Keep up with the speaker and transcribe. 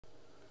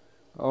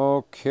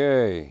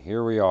Okay,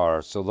 here we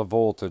are. So the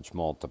voltage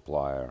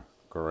multiplier.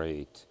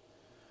 Great.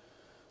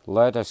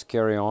 Let us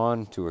carry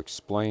on to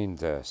explain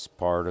this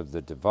part of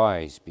the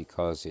device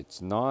because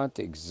it's not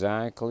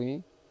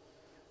exactly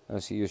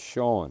as he is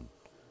shown.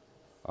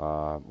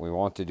 We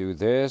want to do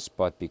this,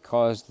 but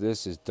because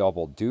this is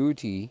double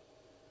duty,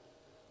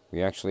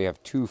 we actually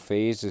have two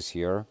phases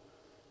here.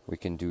 We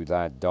can do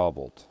that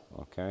doubled.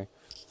 Okay,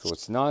 so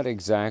it's not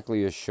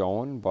exactly as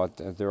shown,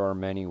 but there are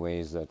many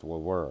ways that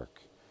will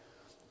work.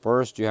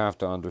 First, you have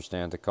to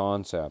understand the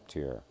concept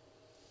here.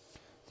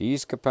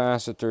 These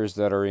capacitors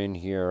that are in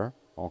here,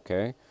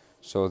 okay,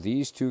 so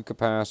these two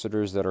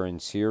capacitors that are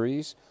in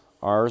series,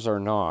 ours are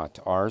not.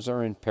 Ours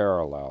are in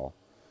parallel,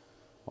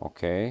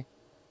 okay,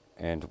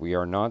 and we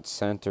are not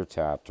center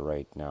tapped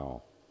right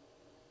now.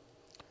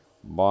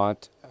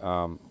 But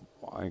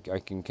I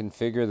can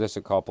configure this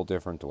a couple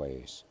different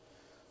ways.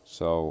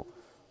 So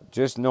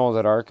just know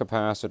that our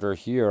capacitor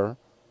here,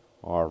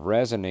 our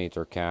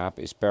resonator cap,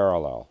 is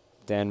parallel,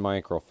 10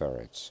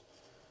 microfarads.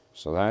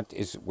 So that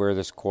is where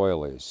this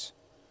coil is.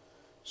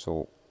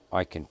 So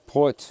I can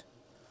put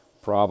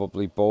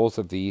probably both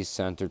of these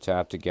center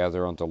tap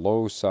together on the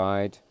low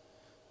side,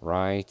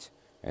 right?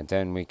 And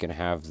then we can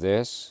have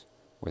this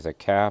with a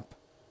cap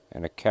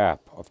and a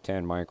cap of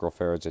 10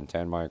 microfarads and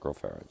 10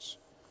 microfarads.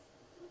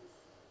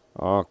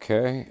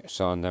 Okay,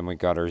 so and then we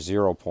got our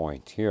 0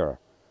 point here.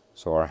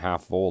 So our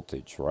half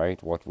voltage,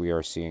 right? What we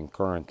are seeing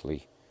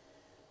currently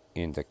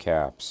in the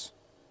caps.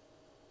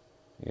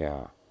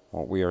 Yeah,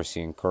 what we are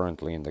seeing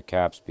currently in the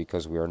caps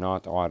because we are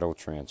not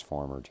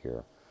auto-transformed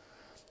here.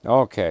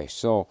 Okay,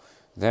 so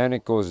then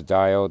it goes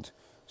diode.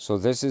 So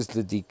this is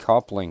the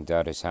decoupling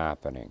that is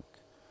happening.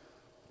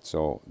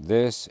 So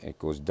this, it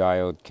goes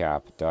diode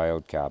cap,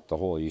 the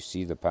whole, you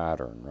see the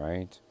pattern,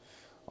 right?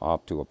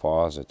 Up to a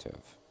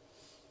positive.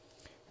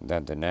 And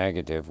then the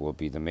negative will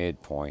be the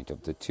midpoint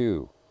of the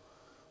two,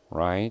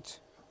 right?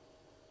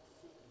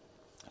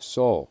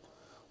 So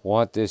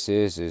what this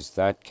is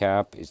that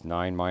cap is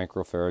 9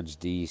 microfarads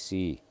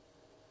DC.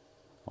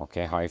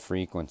 Okay, high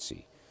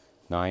frequency.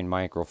 9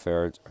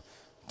 microfarads,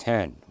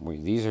 10.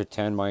 These are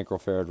 10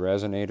 microfarad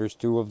resonators,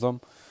 two of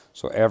them.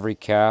 So every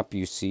cap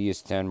you see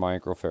is 10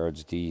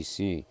 microfarads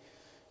DC.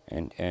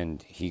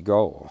 And he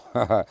go.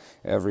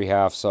 Every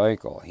half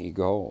cycle, he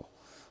go.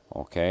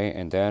 Okay,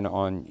 and then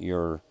on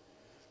your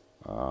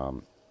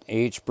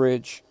H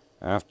bridge,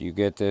 after you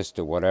get this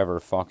to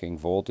whatever fucking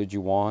voltage you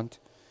want,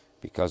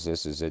 because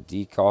this is a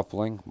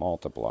decoupling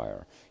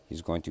multiplier,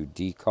 he's going to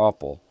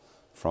decouple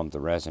from the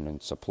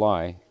resonant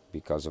supply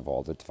because of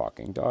all the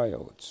fucking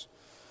diodes.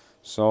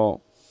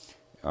 So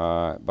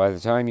by the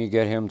time you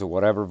get him to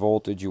whatever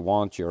voltage you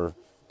want your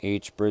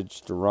H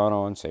bridge to run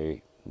on,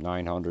 say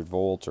 900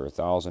 volts or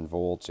 1000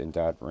 volts, in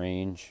that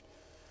range,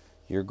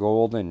 you're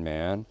golden,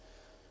 man.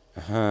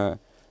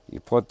 You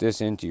put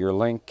this into your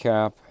link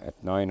cap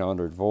at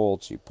 900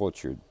 volts, you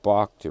put your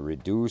buck to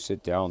reduce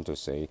it down to,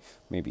 say,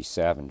 maybe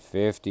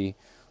 750,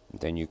 and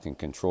then you can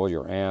control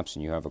your amps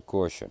and you have a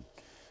cushion.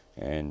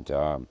 And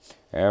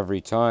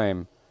every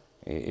time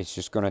it's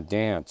just going to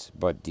dance,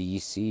 but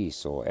DC.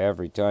 So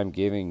every time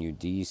giving you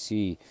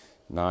DC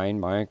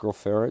 9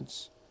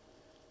 microfarads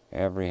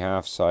every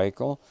half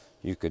cycle,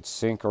 you could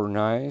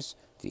synchronize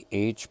the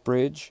H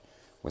bridge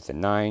with a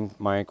 9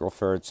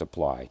 microfarad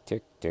supply.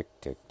 Tick, tick,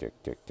 tick, tick,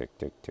 tick, tick,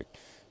 tick, tick.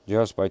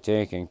 Just by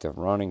taking the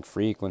running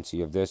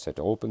frequency of this at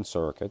open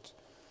circuit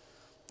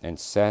and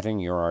setting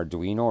your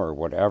Arduino or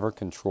whatever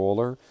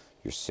controller,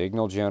 your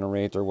signal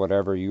generator,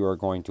 whatever you are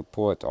going to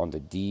put on the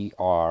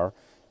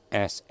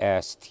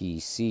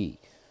DRSSTC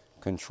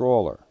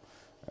controller.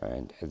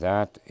 And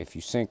that, if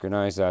you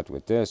synchronize that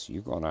with this,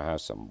 you're going to have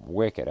some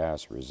wicked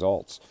ass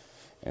results.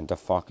 And the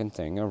fucking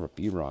thing will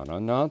be run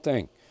on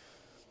nothing.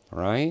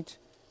 Right?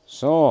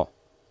 So,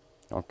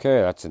 okay,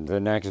 that's in the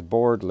next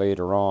board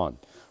later on.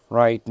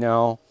 Right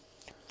now,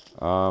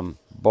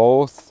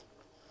 both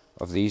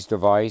of these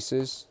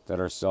devices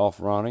that are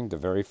self-running, the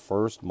very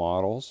first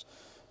models,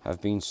 have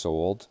been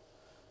sold.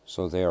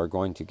 So they are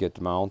going to get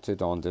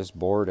mounted on this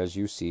board as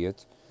you see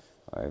it.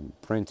 I'm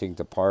printing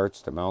the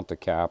parts to mount the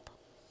cap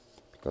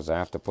because I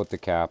have to put the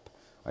cap.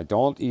 I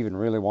don't even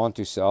really want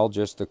to sell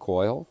just the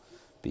coil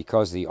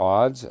because the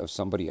odds of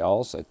somebody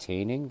else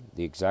attaining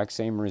the exact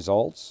same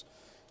results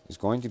is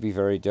going to be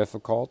very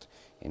difficult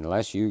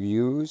unless you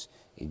use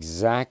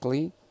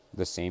exactly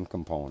the same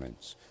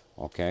components.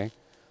 Okay?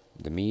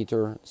 The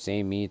meter,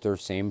 same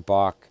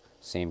buck,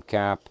 same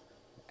cap,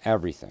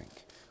 everything.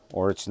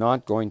 Or it's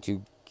not going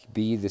to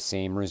be the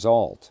same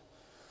result.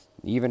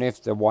 Even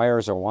if the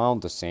wires are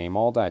wound the same,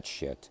 all that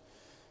shit.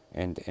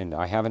 And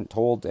I haven't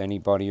told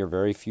anybody or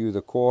very few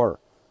the core.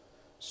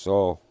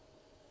 So,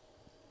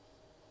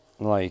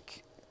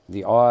 like,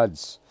 the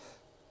odds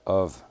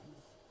of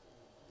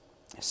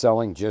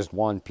selling just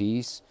one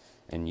piece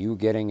and you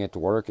getting it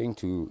working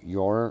to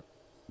your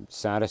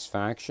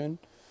satisfaction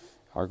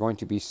are going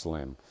to be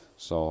slim.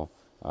 So,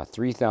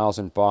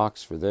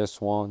 $3,000 for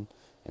this one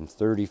and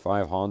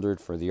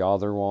 $3,500 for the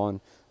other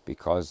one,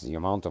 because the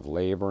amount of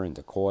labor in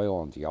the coil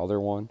on the other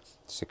one,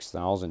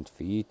 6,000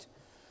 feet.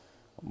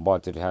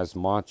 but it has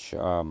much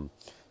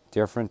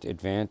different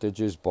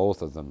advantages.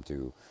 Both of them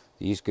do.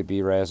 These could be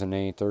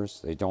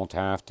resonators. They don't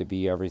have to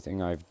be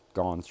everything I've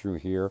gone through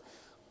here.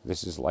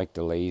 This is like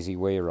the lazy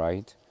way,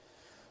 right?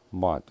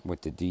 But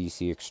with the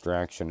DC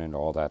extraction and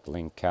all that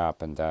link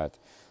cap and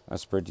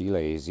that's pretty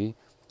lazy.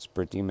 It's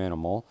pretty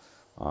minimal.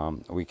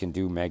 We can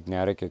do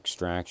magnetic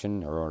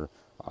extraction or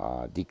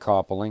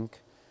decoupling.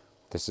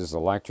 This is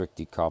electric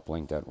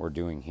decoupling that we're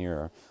doing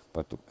here.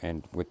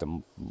 And with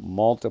the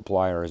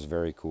multiplier is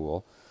very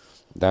cool.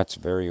 That's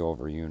very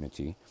over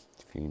unity,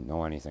 if you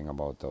know anything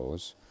about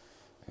those.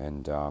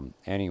 And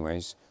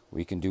anyways,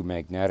 we can do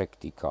magnetic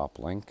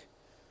decoupling,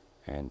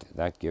 and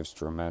that gives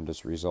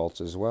tremendous results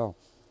as well.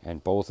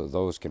 And both of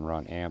those can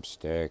run amp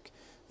stick,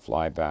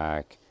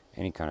 flyback,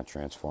 any kind of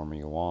transformer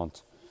you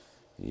want.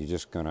 You're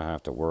just going to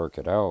have to work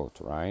it out,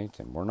 right?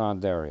 And we're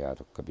not there yet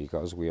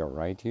because we are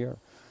right here.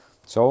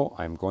 So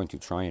I'm going to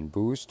try and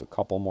boost a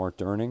couple more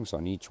turnings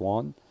on each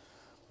one.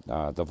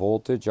 The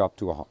voltage up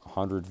to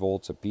 100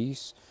 volts a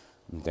piece.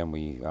 And then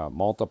we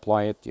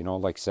multiply it, you know,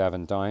 like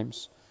 7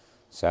 times.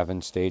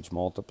 7-stage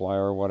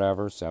multiplier or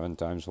whatever, 7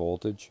 times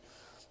voltage.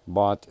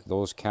 But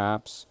those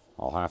caps,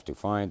 I'll have to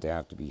find, they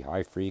have to be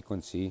high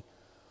frequency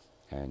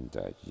and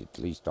at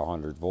least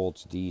 100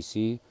 volts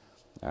DC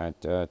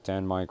at 10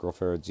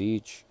 microfarads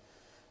each.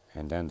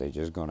 And then they're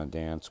just going to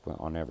dance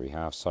on every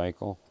half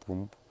cycle.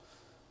 Boom.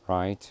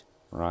 Right,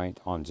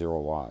 on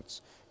 0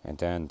 watts. And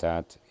then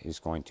that is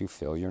going to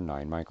fill your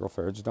 9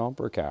 microfarads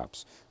dumper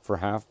caps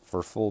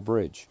for full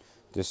bridge.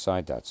 This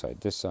side, that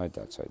side, this side,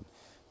 that side.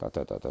 Da,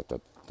 da, da, da, da,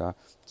 da.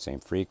 Same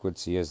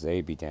frequency as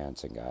they be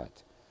dancing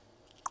at.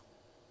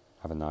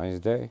 Have a nice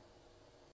day.